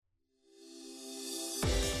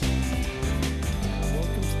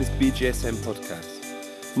BJSM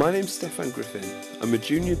podcast. My name's Stefan Griffin. I'm a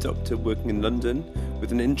junior doctor working in London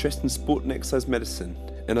with an interest in sport and exercise medicine,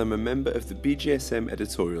 and I'm a member of the BJSM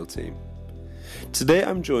editorial team. Today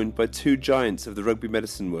I'm joined by two giants of the rugby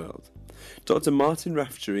medicine world. Dr. Martin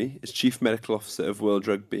Raftery is Chief Medical Officer of World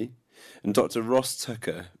Rugby, and Dr. Ross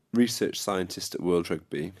Tucker, Research Scientist at World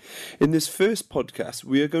Rugby. In this first podcast,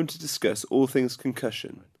 we are going to discuss all things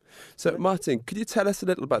concussion. So, Martin, could you tell us a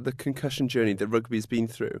little about the concussion journey that rugby's been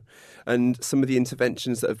through and some of the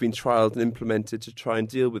interventions that have been trialled and implemented to try and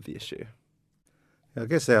deal with the issue? I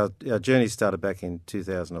guess our journey started back in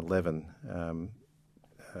 2011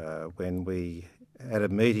 when we had a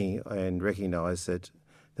meeting and recognised that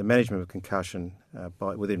the management of concussion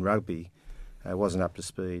within rugby wasn't up to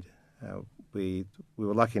speed. We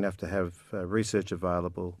were lucky enough to have research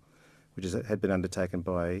available, which had been undertaken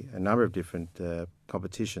by a number of different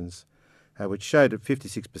competitions, which showed that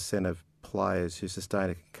 56% of players who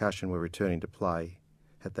sustained a concussion were returning to play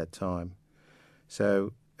at that time.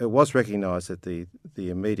 So it was recognised that the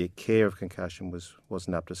immediate care of concussion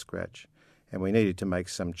wasn't up to scratch, and we needed to make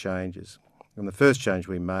some changes. And the first change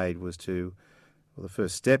we made the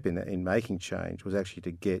first step in making change was actually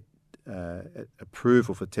to get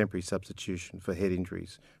approval for temporary substitution for head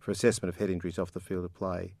injuries, for assessment of head injuries off the field of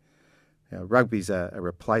play. Now, rugby's a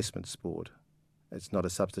replacement sport. It's not a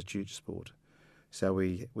substitute sport. So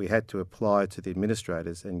we had to apply to the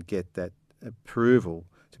administrators and get that approval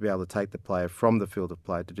to be able to take the player from the field of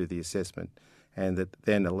play to do the assessment, and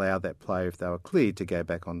then allow that player, if they were cleared, to go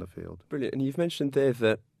back on the field. Brilliant. And you've mentioned there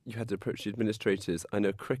that you had to approach the administrators. I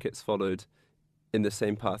know cricket's followed in the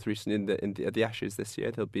same path recently. In the Ashes this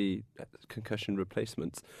year, there'll be concussion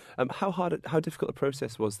replacements. How difficult a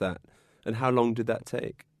process was that, and how long did that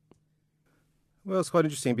take? Well, it's quite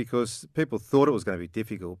interesting because people thought it was going to be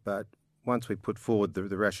difficult, but once we put forward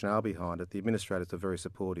the rationale behind it, the administrators were very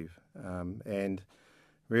supportive. And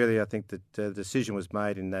really, I think that the decision was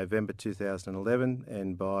made in November 2011,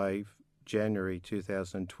 and by January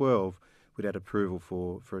 2012, we'd had approval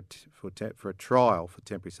for a trial for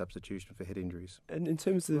temporary substitution for head injuries. And in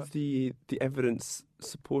terms of the evidence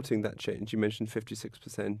supporting that change, you mentioned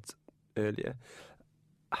 56% earlier.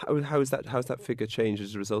 How's that figure changed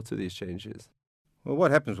as a result of these changes? Well,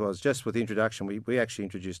 what happens was, just with the introduction, we actually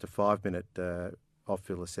introduced a 5-minute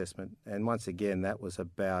off-field assessment, and once again that was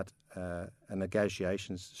about a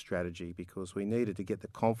negotiations strategy, because we needed to get the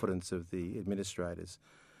confidence of the administrators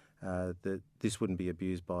that this wouldn't be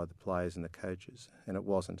abused by the players and the coaches, and it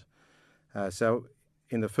wasn't. So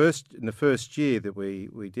in the first year that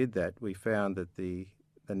we did that, we found that the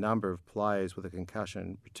number of players with a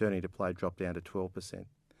concussion returning to play dropped down to 12%,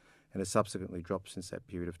 and has subsequently dropped since that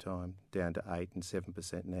period of time, down to 8% and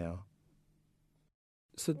 7% now.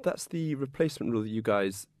 So that's the replacement rule that you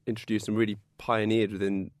guys introduced and really pioneered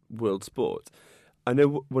within world sport. I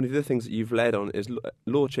know one of the things that you've led on is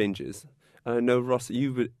law changes. And I know, Ross, that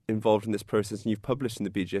you were involved in this process and you've published in the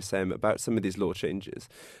BJSM about some of these law changes.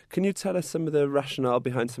 Can you tell us some of the rationale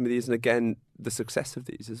behind some of these and, again, the success of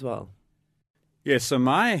these as well? Yes, so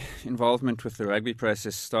my involvement with the rugby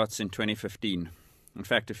process starts in 2015. In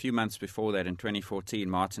fact, a few months before that, in 2014,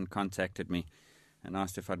 Martin contacted me and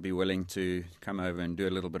asked if I'd be willing to come over and do a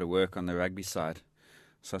little bit of work on the rugby side.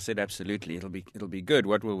 So I said, absolutely, it'll be good.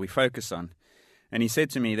 What will we focus on? And he said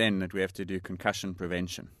to me then that we have to do concussion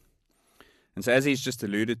prevention. And so as he's just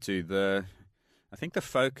alluded to, I think the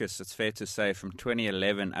focus, it's fair to say, from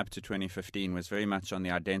 2011 up to 2015 was very much on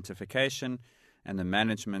the identification and the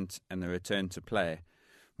management and the return to play.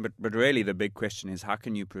 But really the big question is, how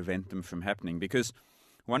can you prevent them from happening? Because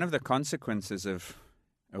one of the consequences of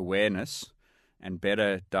awareness and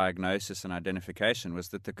better diagnosis and identification was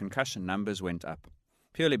that the concussion numbers went up,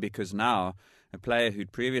 purely because now a player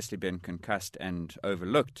who'd previously been concussed and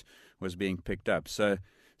overlooked was being picked up. So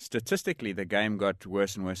statistically, the game got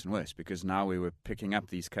worse and worse and worse because now we were picking up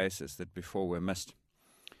these cases that before were missed.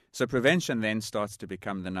 So prevention then starts to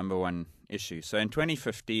become the number one issue. So in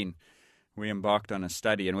 2015, we embarked on a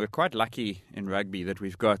study, and we're quite lucky in rugby that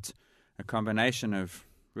we've got a combination of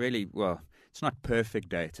really, well, it's not perfect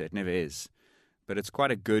data, it never is, but it's quite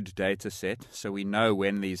a good data set. So we know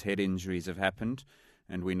when these head injuries have happened,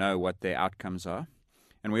 and we know what their outcomes are.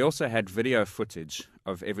 And we also had video footage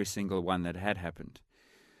of every single one that had happened.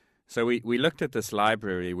 So we looked at this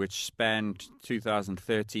library, which spanned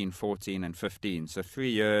 2013, 14, and 15. So 3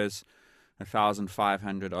 years,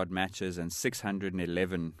 1,500 odd matches, and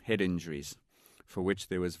 611 head injuries for which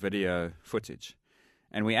there was video footage.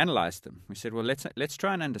 And we analysed them. We said, well, let's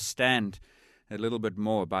try and understand a little bit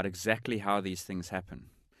more about exactly how these things happen.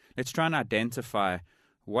 Let's try and identify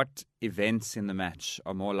what events in the match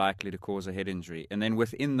are more likely to cause a head injury. And then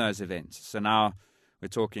within those events, so now we're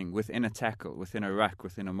talking within a tackle, within a ruck,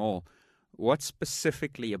 within a maul, what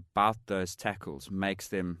specifically about those tackles makes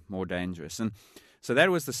them more dangerous? And so that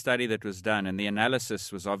was the study that was done, and the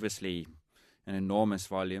analysis was obviously an enormous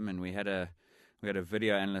volume, and we had a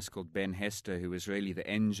video analyst called Ben Hester, who was really the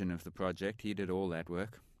engine of the project. He did all that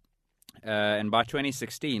work. And by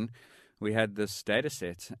 2016, we had this data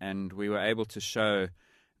set, and we were able to show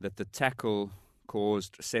that the tackle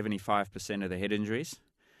caused 75% of the head injuries,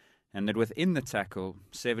 and that within the tackle,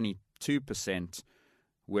 72%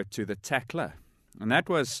 were to the tackler. And that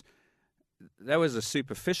was a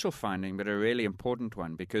superficial finding, but a really important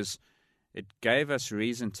one, because it gave us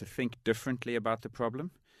reason to think differently about the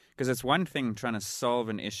problem. Because it's one thing trying to solve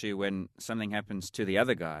an issue when something happens to the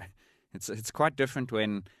other guy. It's quite different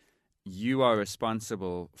when you are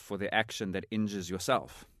responsible for the action that injures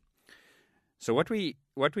yourself. So what we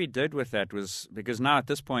did with that was, because now at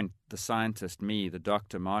this point, the scientist, me, the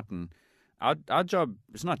doctor, Martin, our job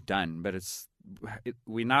is not done, but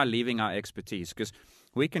we're now leaving our expertise, because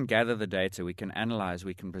we can gather the data, we can analyze,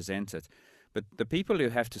 we can present it. But the people who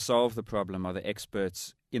have to solve the problem are the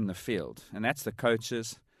experts in the field, and that's the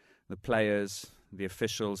coaches, the players, the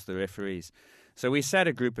officials, the referees. So we sat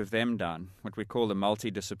a group of them down, what we call the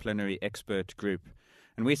multidisciplinary expert group,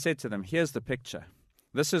 and we said to them, here's the picture.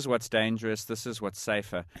 This is what's dangerous, this is what's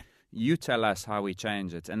safer. You tell us how we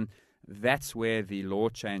change it. And that's where the law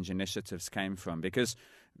change initiatives came from, because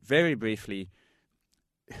very briefly,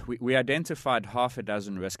 we identified half a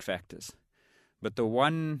dozen risk factors, but the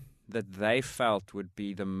one that they felt would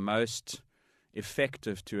be the most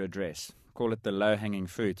effective to address, call it the low-hanging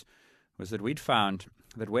fruit, was that we'd found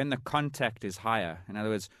that when the contact is higher, in other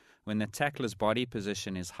words, when the tackler's body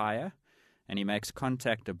position is higher and he makes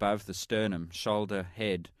contact above the sternum, shoulder,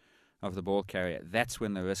 head of the ball carrier, that's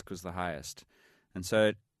when the risk was the highest. And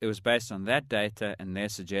so it was based on that data and their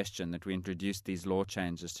suggestion that we introduced these law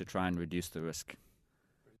changes to try and reduce the risk.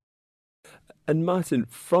 And Martin,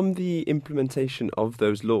 from the implementation of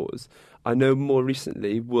those laws, I know more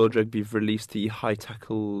recently World Rugby have released the High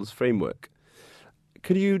Tackles Framework.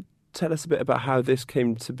 Could you tell us a bit about how this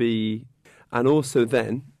came to be, and also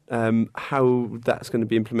then how that's going to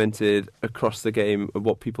be implemented across the game and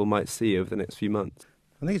what people might see over the next few months?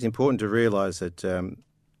 I think it's important to realise that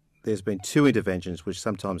there's been two interventions which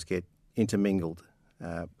sometimes get intermingled.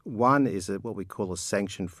 One is what we call a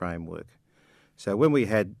sanction framework. So when we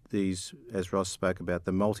had these, as Ross spoke about,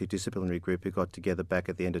 the multidisciplinary group who got together back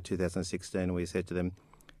at the end of 2016, we said to them,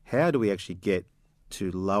 how do we actually get to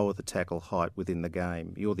lower the tackle height within the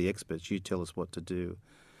game? You're the experts, you tell us what to do.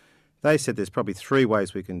 They said there's probably three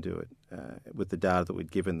ways we can do it with the data that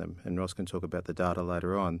we'd given them, and Ross can talk about the data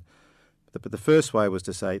later on. But the first way was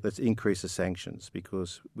to say, let's increase the sanctions,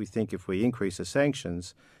 because we think if we increase the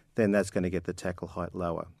sanctions, then that's going to get the tackle height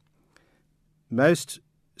lower. Most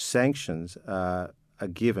sanctions are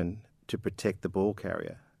given to protect the ball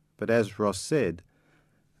carrier. But as Ross said,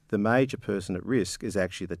 the major person at risk is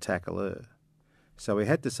actually the tackler. So we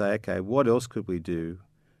had to say, okay, what else could we do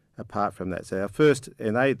apart from that? So our first,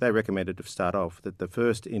 and they recommended to start off that the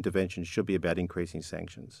first intervention should be about increasing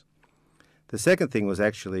sanctions. The second thing was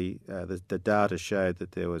actually the data showed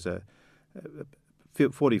that there was a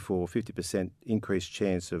 44 or 50% increased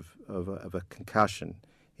chance of a concussion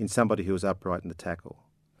in somebody who was upright in the tackle.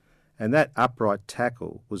 And that upright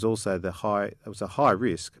tackle was also it was a high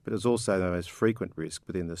risk, but it was also the most frequent risk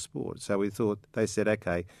within the sport. So they said,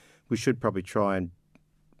 okay, we should probably try and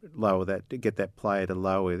lower that, to get that player to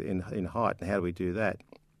lower in height. And how do we do that?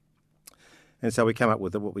 And so we come up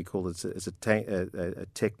with what we call as a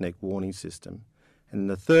technique warning system. And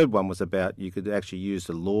the third one was about you could actually use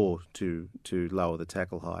the law to lower the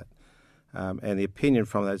tackle height. And the opinion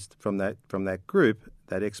from that group,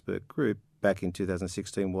 that expert group, back in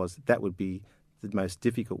 2016 was that would be the most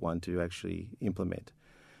difficult one to actually implement.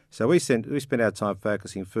 So we spent our time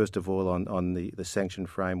focusing first of all on the sanction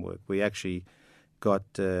framework. We actually got,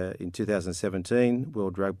 in 2017,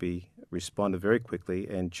 World Rugby responded very quickly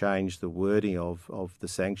and changed the wording of the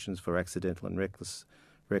sanctions for accidental and reckless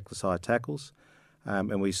high tackles.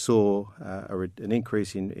 And we saw an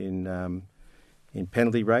increase in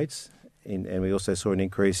penalty rates, and we also saw an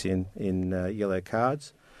increase in yellow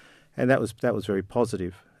cards. And that was very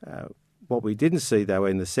positive. What we didn't see, though,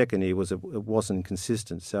 in the second year was it wasn't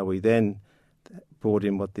consistent. So we then brought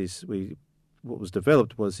in what was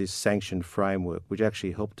developed was this sanction framework, which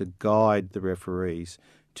actually helped to guide the referees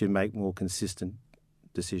to make more consistent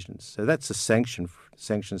decisions. So that's the sanction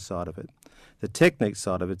side of it. The technique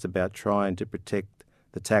side of it's about trying to protect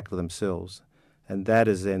the tackler themselves. and that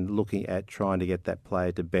is then looking at trying to get that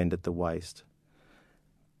player to bend at the waist.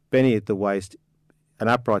 Bending at the waist, an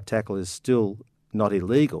upright tackle is still not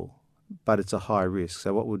illegal, but it's a high risk.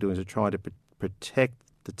 So what we're doing is we're trying to protect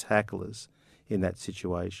the tacklers in that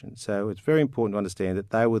situation. So it's very important to understand that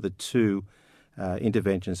they were the two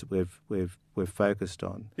interventions that we've focused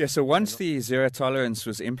on. Yeah, so once the zero tolerance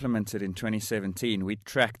was implemented in 2017, we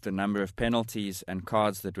tracked the number of penalties and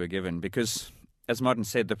cards that were given because, as Martin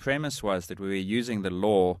said, the premise was that we were using the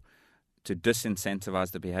law to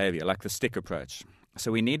disincentivize the behavior, like the stick approach.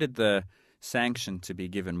 So we needed the sanction to be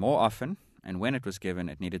given more often, and when it was given,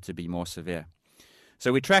 it needed to be more severe.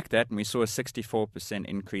 So we tracked that, and we saw a 64%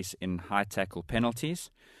 increase in high tackle penalties.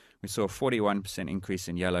 We saw a 41% increase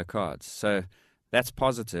in yellow cards. So that's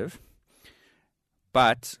positive.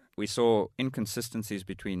 But we saw inconsistencies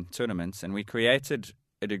between tournaments, and we created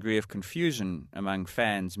a degree of confusion among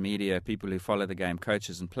fans, media, people who follow the game,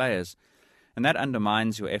 coaches and players. And that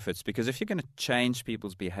undermines your efforts, because if you're going to change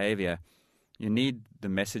people's behavior, you need the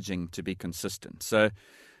messaging to be consistent. So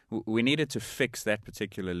we needed to fix that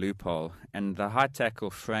particular loophole, and the high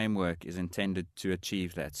tackle framework is intended to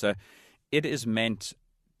achieve that. So it is meant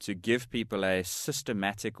to give people a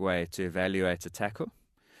systematic way to evaluate a tackle.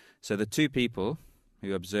 So the two people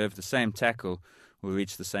who observe the same tackle will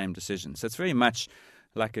reach the same decision. So it's very much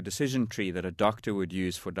like a decision tree that a doctor would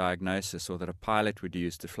use for diagnosis, or that a pilot would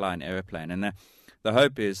use to fly an aeroplane. And the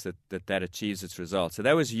hope is that achieves its results. So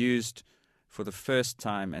that was used for the first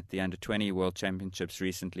time at the Under-20 World Championships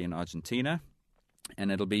recently in Argentina,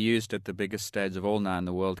 and it'll be used at the biggest stage of all now in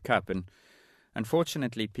the World Cup. And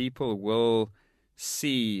unfortunately, people will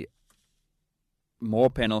see more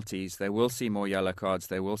penalties, they will see more yellow cards,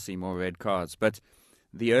 they will see more red cards. But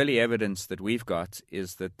the early evidence that we've got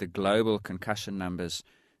is that the global concussion numbers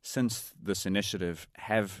since this initiative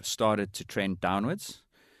have started to trend downwards.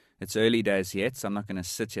 It's early days yet, so I'm not going to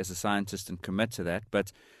sit here as a scientist and commit to that,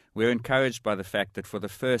 but we're encouraged by the fact that for the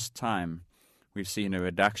first time we've seen a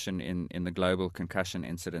reduction in the global concussion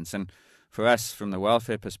incidence. And for us, from the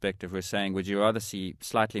welfare perspective, we're saying, would you rather see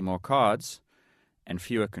slightly more cards and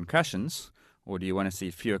fewer concussions, or do you want to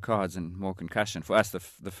see fewer cards and more concussion? For us, the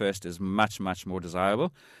first is much, much more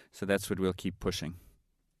desirable, so that's what we'll keep pushing.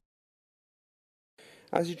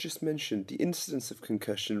 As you just mentioned, the incidence of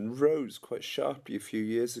concussion rose quite sharply a few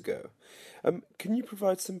years ago. Can you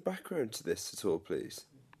provide some background to this at all, please?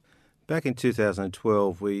 Back in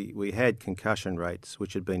 2012, we had concussion rates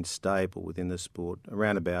which had been stable within the sport,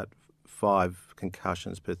 around about 5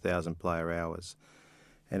 concussions per 1,000 player hours.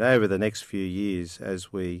 And over the next few years,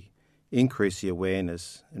 as we increased the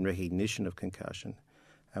awareness and recognition of concussion,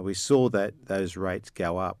 we saw that those rates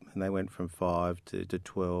go up, and they went from 5 to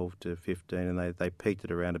 12 to 15, and they peaked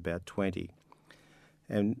at around about 20.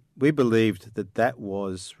 And we believed that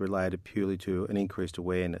was related purely to an increased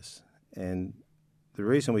awareness. And the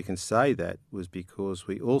reason we can say that was because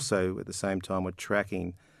we also, at the same time, were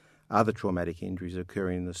tracking other traumatic injuries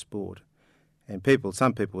occurring in the sport. And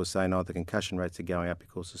some people were saying, the concussion rates are going up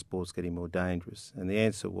because the sport's getting more dangerous. And the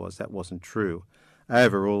answer was that wasn't true.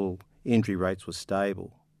 Overall, injury rates were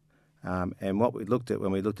stable. And what we looked at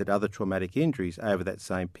when we looked at other traumatic injuries over that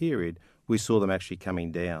same period, we saw them actually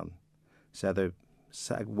coming down. So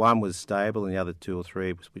one was stable, and the other 2 or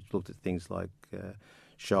 3, which looked at things like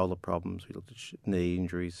shoulder problems, we looked at knee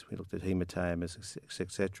injuries, we looked at hematomas,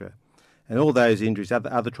 etc. And all those injuries,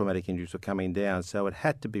 other traumatic injuries, were coming down, so it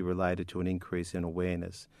had to be related to an increase in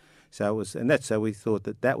awareness. So we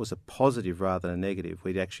thought that was a positive rather than a negative.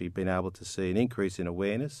 We'd actually been able to see an increase in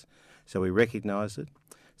awareness, so we recognised it.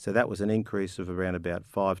 So that was an increase of around about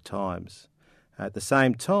 5 times. At the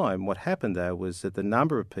same time, what happened though was that the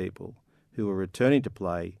number of people who were returning to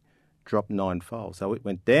play dropped 9-fold. So it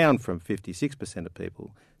went down from 56% of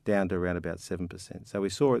people down to around about 7%. So we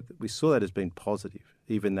saw that as being positive,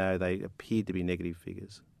 even though they appeared to be negative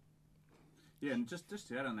figures. Yeah, and just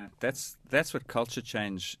to add on that, that's what culture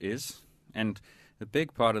change is. And the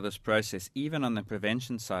big part of this process, even on the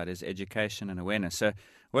prevention side, is education and awareness. So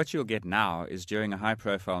what you'll get now is during a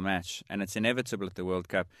high-profile match, and it's inevitable at the World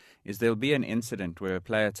Cup, is there'll be an incident where a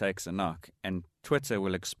player takes a knock, and Twitter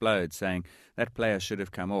will explode saying that player should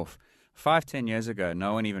have come off. 5-10 years ago,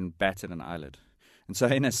 no one even batted an eyelid. And so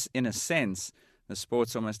in a sense, the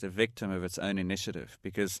sport's almost a victim of its own initiative,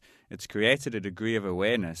 because it's created a degree of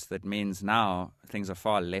awareness that means now things are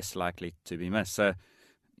far less likely to be missed. So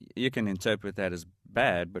you can interpret that as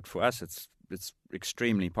bad, but for us it's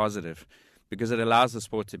extremely positive, because it allows the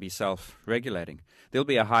sport to be self-regulating. There'll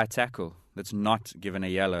be a high tackle that's not given a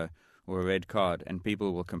yellow or a red card, and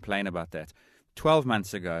people will complain about that. 12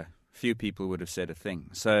 months ago, few people would have said a thing.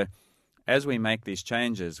 So as we make these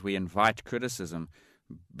changes, we invite criticism,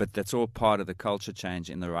 but that's all part of the culture change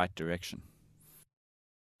in the right direction.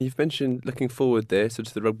 You've mentioned looking forward there, so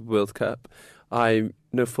to the Rugby World Cup. I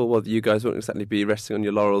know full well that you guys won't exactly be resting on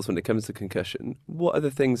your laurels when it comes to concussion. What other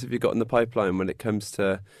things have you got in the pipeline when it comes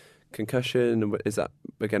to concussion? Is that,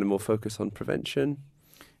 again, a more focus on prevention?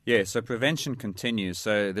 Yeah, so prevention continues.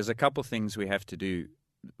 So there's a couple things we have to do.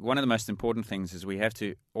 One of the most important things is we have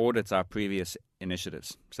to audit our previous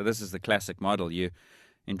initiatives. So this is the classic model. You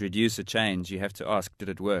introduce a change, you have to ask, did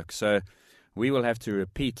it work? So we will have to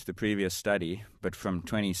repeat the previous study, but from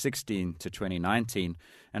 2016 to 2019,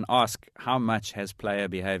 and ask how much has player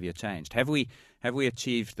behavior changed? Have we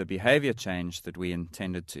achieved the behavior change that we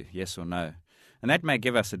intended to, yes or no? And that may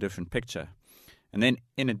give us a different picture. And then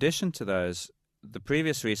in addition to those, the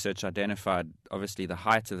previous research identified obviously the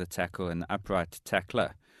height of the tackle and the upright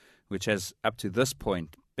tackler, which has up to this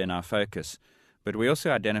point been our focus. But we also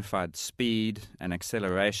identified speed and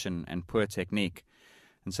acceleration and poor technique.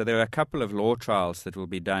 And so there are a couple of law trials that will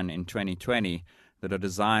be done in 2020 that are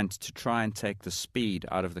designed to try and take the speed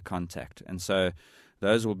out of the contact. And so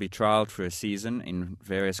those will be trialed for a season in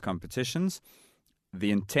various competitions.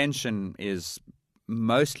 The intention is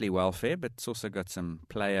mostly welfare, but it's also got some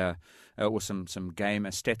player or some game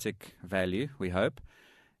aesthetic value, we hope.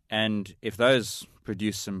 And if those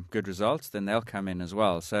produce some good results, then they'll come in as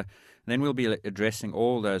well. So then we'll be addressing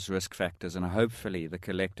all those risk factors, and hopefully the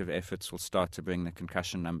collective efforts will start to bring the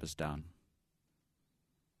concussion numbers down.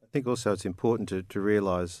 I think also it's important to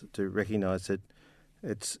recognise that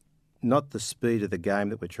it's not the speed of the game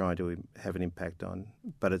that we're trying to have an impact on,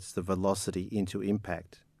 but it's the velocity into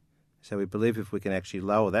impact. So we believe if we can actually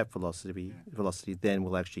lower that velocity, then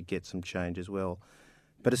we'll actually get some change as well.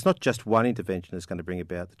 But it's not just one intervention that's going to bring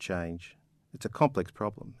about the change. It's a complex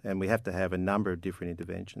problem, and we have to have a number of different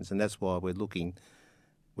interventions, and that's why we're looking.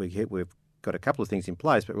 We've got a couple of things in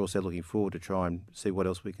place, but we're also looking forward to try and see what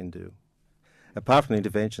else we can do. Apart from the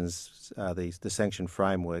interventions, the sanction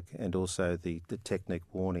framework and also the technique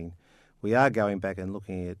warning, we are going back and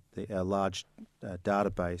looking at our large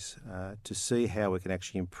database to see how we can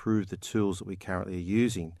actually improve the tools that we currently are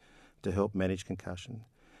using to help manage concussion.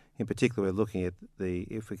 In particular, we're looking at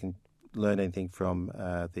if we can learn anything from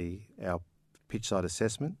our pitch side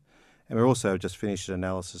assessment, and we're also just finished an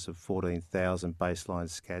analysis of 14,000 baseline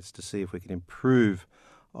scats to see if we can improve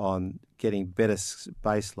on getting better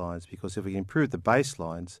baselines, because if we can improve the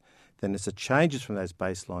baselines, then it's the changes from those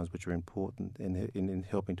baselines which are important in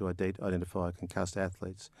helping to identify concussed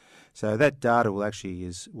athletes. So that data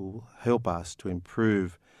will help us to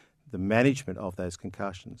improve the management of those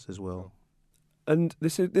concussions as well. And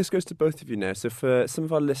this goes to both of you now. So for some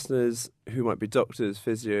of our listeners who might be doctors,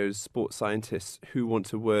 physios, sports scientists who want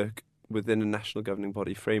to work within a national governing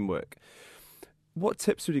body framework, what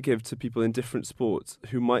tips would you give to people in different sports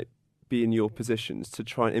who might be in your positions to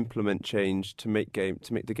try and implement change to make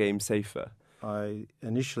the game safer? I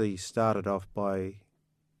initially started off by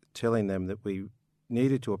telling them that we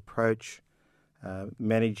needed to approach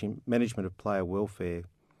management of player welfare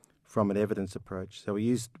from an evidence approach. So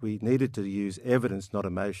we needed to use evidence, not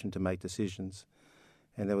emotion, to make decisions.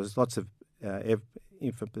 And there was lots of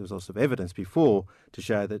evidence before to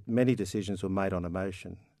show that many decisions were made on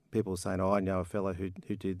emotion. People were saying, "Oh, I know a fellow who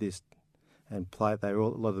did this," and a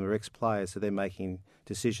lot of them are ex-players, so they're making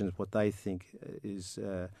decisions what they think is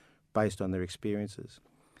based on their experiences.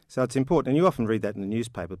 So it's important, and you often read that in the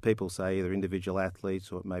newspaper. People say, either individual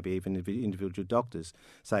athletes or maybe even individual doctors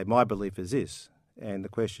say, "My belief is this." And the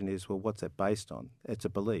question is, well, what's that based on? It's a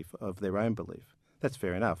belief of their own belief. That's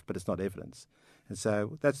fair enough, but it's not evidence. And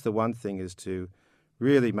so that's the one thing, is to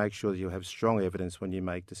really make sure that you have strong evidence when you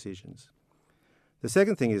make decisions. The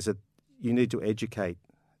second thing is that you need to educate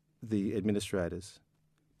the administrators,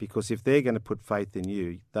 because if they're going to put faith in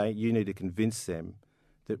you, you need to convince them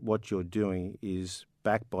that what you're doing is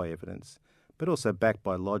backed by evidence, but also backed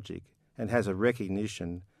by logic, and has a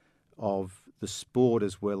recognition of the sport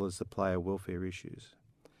as well as the player welfare issues.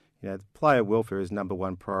 The player welfare is number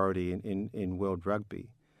one priority in world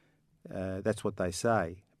rugby. That's what they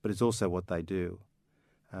say, but it's also what they do.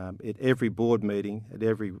 At every board meeting, at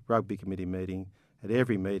every rugby committee meeting, at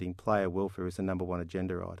every meeting, player welfare is the number one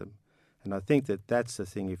agenda item. And I think that that's the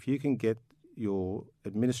thing. If you can get your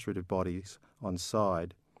administrative bodies on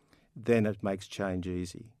side, then it makes change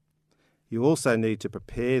easy. You also need to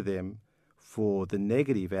prepare them for the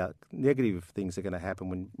negative things that are going to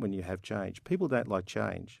happen when you have change. People don't like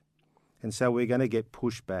change. And so we're going to get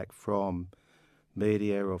pushback from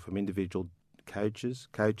media or from individual coaches.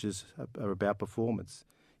 Coaches are about performance.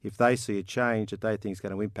 If they see a change that they think is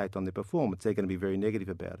going to impact on their performance, they're going to be very negative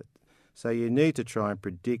about it. So you need to try and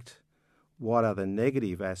predict what are the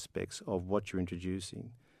negative aspects of what you're introducing,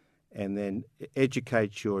 and then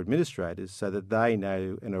educate your administrators so that they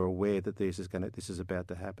know and are aware that this is about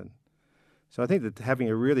to happen. So I think that having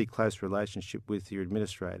a really close relationship with your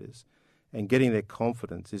administrators and getting their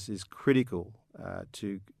confidence is critical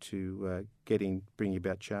to bringing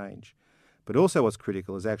about change. But also what's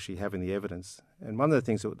critical is actually having the evidence. And one of the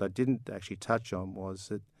things that I didn't actually touch on was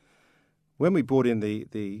that when we brought in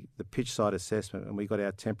the pitch side assessment and we got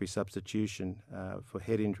our temporary substitution for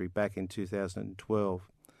head injury back in 2012,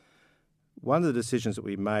 one of the decisions that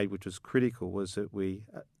we made, which was critical, was that we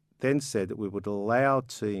then said that we would allow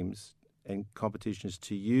teams and competitions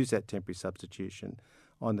to use that temporary substitution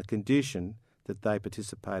on the condition that they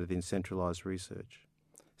participated in centralised research.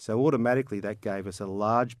 So automatically that gave us a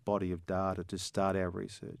large body of data to start our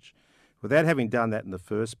research. Without having done that in the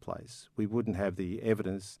first place, we wouldn't have the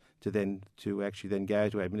evidence to actually go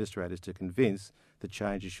to our administrators to convince that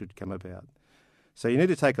changes should come about. So you need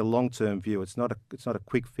to take a long-term view. It's not a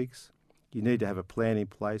quick fix. You need to have a plan in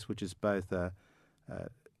place, which is both a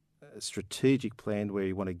strategic plan where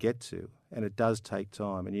you want to get to, and it does take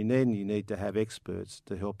time. And you need to have experts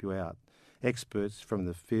to help you out. Experts from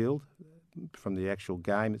the field, from the actual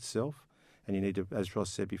game itself, and you need to, as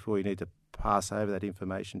Ross said before, you need to pass over that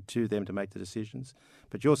information to them to make the decisions.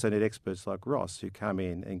 But you also need experts like Ross who come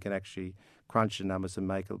in and can actually crunch the numbers and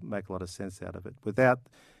make a lot of sense out of it.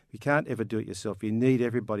 You can't ever do it yourself. You need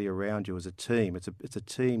everybody around you as a team. It's a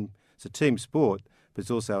team sport, but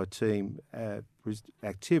it's also a team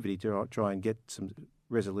activity to try and get some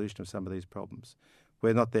resolution of some of these problems.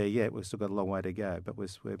 We're not there yet. We've still got a long way to go, but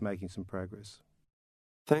we're making some progress.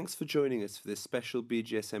 Thanks for joining us for this special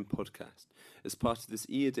BGSM podcast as part of this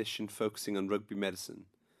e-edition focusing on rugby medicine.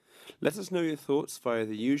 Let us know your thoughts via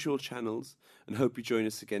the usual channels and hope you join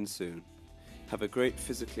us again soon. Have a great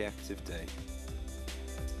physically active day.